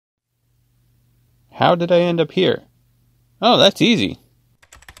How did I end up here? Oh, that's easy.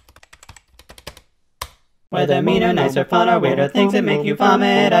 Whether mean or nice or fun or weird or things that make you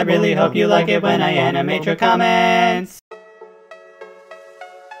vomit, I really hope you like it when I animate your comments.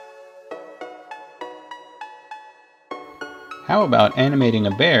 How about animating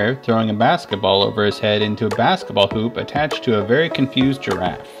a bear throwing a basketball over his head into a basketball hoop attached to a very confused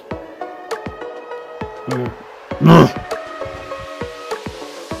giraffe?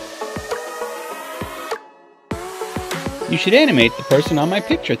 You should animate the person on my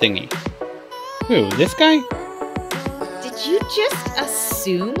picture thingy. Who, this guy? Did you just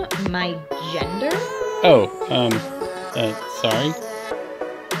assume my gender? Oh, sorry.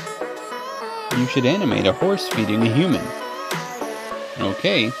 You should animate a horse feeding a human.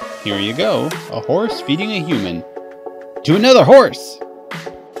 Okay, here you go. A horse feeding a human. To another horse!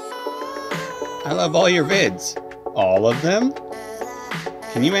 I love all your vids. All of them?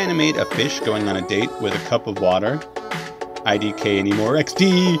 Can you animate a fish going on a date with a cup of water? IDK anymore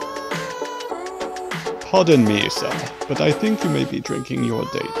XD! Pardon me, sir, but I think you may be drinking your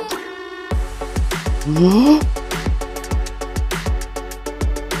date.